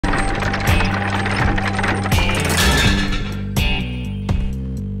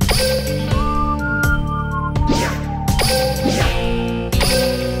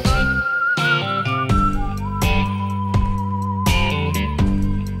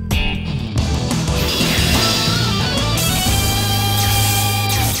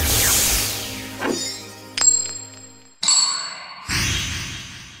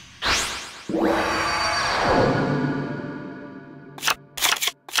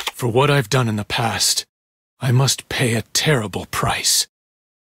For what I've done in the past, I must pay a terrible price.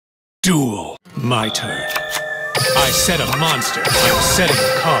 Duel. My turn. I set a monster. I'm setting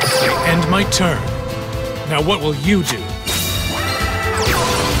a card. I end my turn. Now what will you do?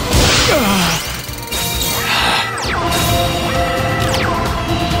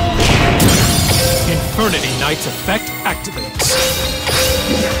 Infernity Knight's effect activates.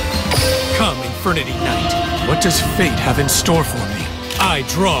 Come, Infernity Knight. What does fate have in store for me? I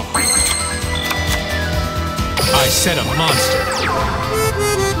draw. I set a monster.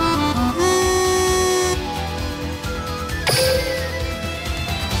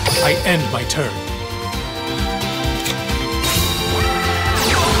 I end my turn.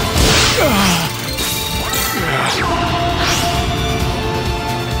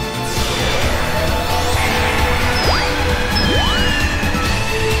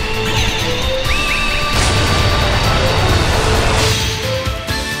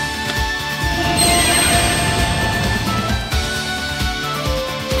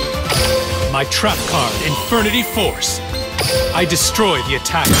 My trap card, Infernity Force. I destroy the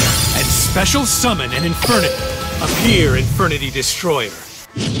attacker and special summon an Infernity. Appear, Infernity Destroyer.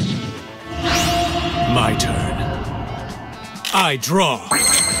 My turn. I draw.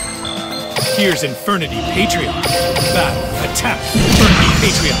 Here's Infernity Patriarch. Battle. Attack. Infernity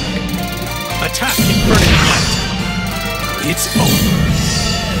Patriarch. Attack Infernity Knight. It's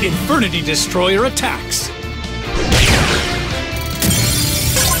over. Infernity Destroyer attacks.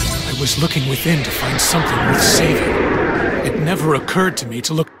 I was looking within to find something worth saving. It never occurred to me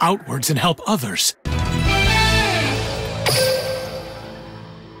to look outwards and help others.